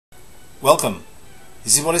Welcome.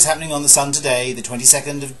 This is what is happening on the Sun today, the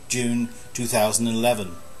 22nd of June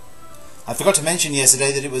 2011. I forgot to mention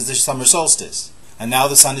yesterday that it was the summer solstice, and now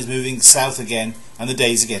the Sun is moving south again and the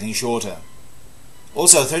days are getting shorter.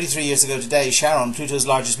 Also, 33 years ago today, Charon, Pluto's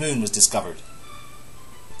largest moon, was discovered.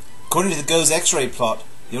 According to the GOES X-ray plot,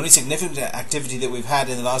 the only significant activity that we've had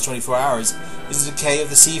in the last 24 hours is the decay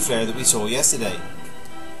of the C flare that we saw yesterday.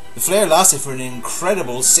 The flare lasted for an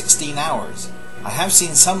incredible 16 hours. I have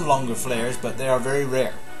seen some longer flares, but they are very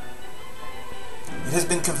rare. It has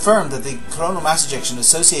been confirmed that the coronal mass ejection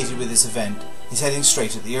associated with this event is heading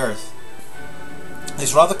straight at the Earth.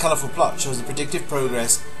 This rather colourful plot shows the predictive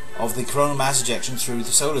progress of the coronal mass ejection through the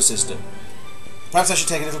solar system. Perhaps I should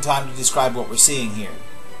take a little time to describe what we're seeing here.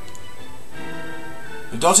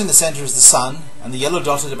 The dot in the centre is the Sun, and the yellow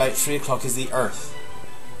dot at about 3 o'clock is the Earth.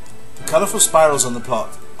 The colourful spirals on the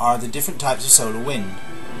plot are the different types of solar wind,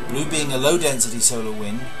 blue being a low-density solar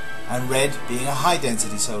wind, and red being a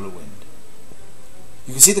high-density solar wind.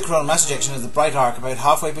 You can see the coronal mass ejection as the bright arc about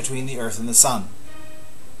halfway between the Earth and the Sun.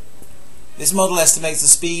 This model estimates the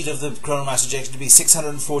speed of the coronal mass ejection to be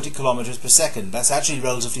 640 kilometers per second. That's actually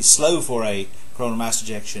relatively slow for a coronal mass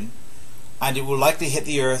ejection, and it will likely hit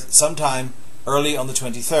the Earth sometime early on the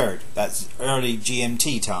 23rd. That's early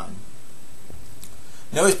GMT time.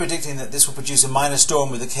 NOAA is predicting that this will produce a minor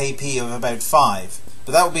storm with a KP of about 5,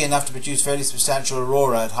 but that will be enough to produce fairly substantial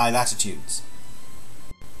aurora at high latitudes.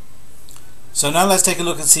 So now let's take a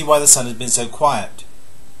look and see why the Sun has been so quiet.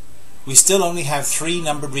 We still only have 3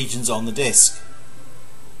 numbered regions on the disk.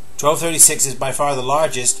 1236 is by far the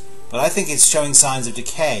largest, but I think it's showing signs of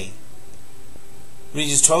decay.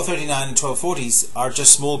 Regions 1239 and 1240 are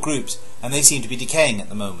just small groups, and they seem to be decaying at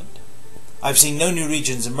the moment. I've seen no new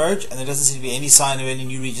regions emerge, and there doesn't seem to be any sign of any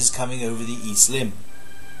new regions coming over the east limb.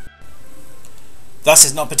 Thus,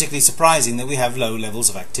 it's not particularly surprising that we have low levels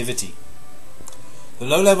of activity. The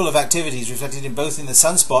low level of activity is reflected in both in the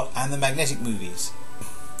sunspot and the magnetic movies.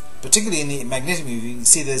 Particularly in the magnetic movie, you can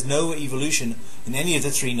see there's no evolution in any of the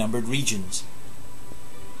 3 numbered regions.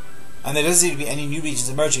 And there doesn't seem to be any new regions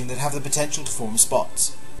emerging that have the potential to form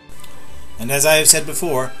spots. And as I have said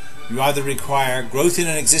before, you either require growth in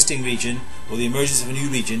an existing region or the emergence of a new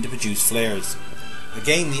region to produce flares.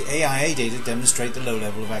 Again, the AIA data demonstrate the low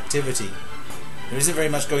level of activity. There isn't very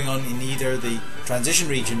much going on in either the transition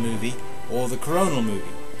region movie or the coronal movie.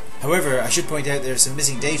 However, I should point out there is some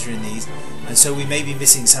missing data in these, and so we may be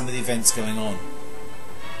missing some of the events going on.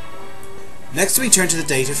 Next we turn to the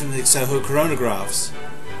data from the SOHO coronagraphs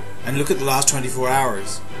and look at the last 24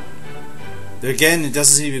 hours. There again, it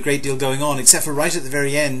doesn't seem to be a great deal going on, except for right at the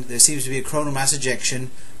very end there seems to be a coronal mass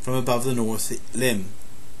ejection from above the north limb.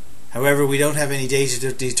 However, we don't have any data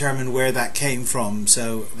to determine where that came from,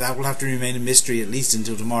 so that will have to remain a mystery at least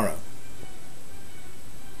until tomorrow.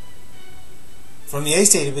 From the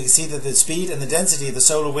ACE data we can see that the speed and the density of the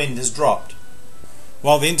solar wind has dropped,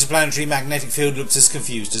 while the interplanetary magnetic field looks as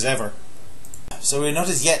confused as ever. So we're not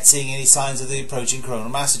as yet seeing any signs of the approaching coronal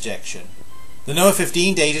mass ejection. The NOAA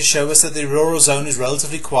 15 data show us that the auroral zone is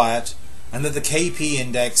relatively quiet and that the KP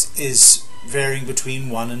index is varying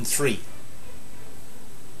between 1 and 3.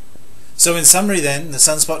 So in summary then, the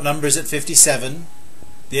sunspot number is at 57,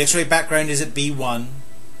 the X-ray background is at B1,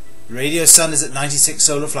 the radio sun is at 96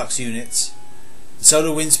 solar flux units, the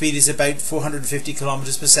solar wind speed is about 450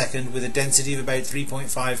 km per second with a density of about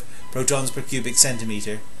 3.5 protons per cubic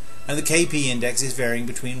centimetre, and the KP index is varying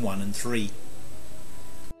between 1 and 3.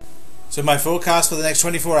 So my forecast for the next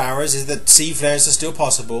 24 hours is that C flares are still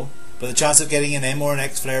possible, but the chance of getting an M or an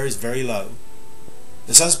X flare is very low.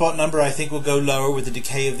 The sunspot number I think will go lower with the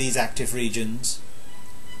decay of these active regions.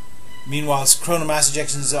 Meanwhile, coronal mass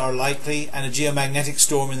ejections are likely, and a geomagnetic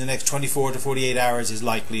storm in the next 24 to 48 hours is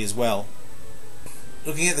likely as well.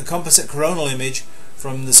 Looking at the composite coronal image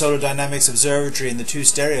from the Solar Dynamics Observatory and the 2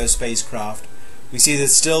 stereo spacecraft, we see that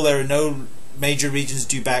still there are no major regions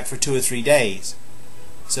due back for 2 or 3 days.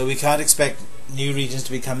 So we can't expect new regions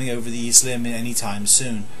to be coming over the east limb any time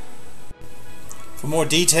soon. For more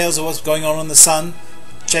details of what's going on the Sun,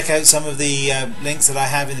 check out some of the links that I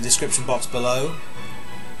have in the description box below.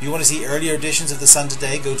 If you want to see earlier editions of the Sun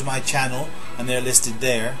Today, go to my channel and they're listed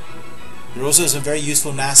there. There are also some very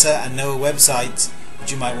useful NASA and NOAA websites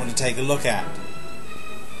that you might want to take a look at.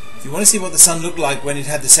 If you want to see what the Sun looked like when it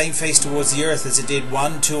had the same face towards the Earth as it did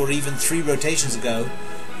 1, 2 or even 3 rotations ago,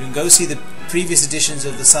 you can go see the previous editions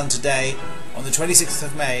of the Sun Today on the 26th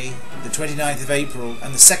of May, the 29th of April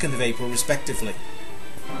and the 2nd of April respectively.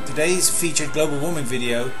 Today's featured global warming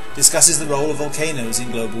video discusses the role of volcanoes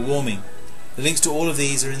in global warming. The links to all of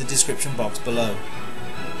these are in the description box below.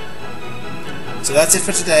 So that's it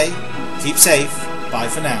for today. Keep safe. Bye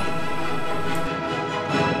for now.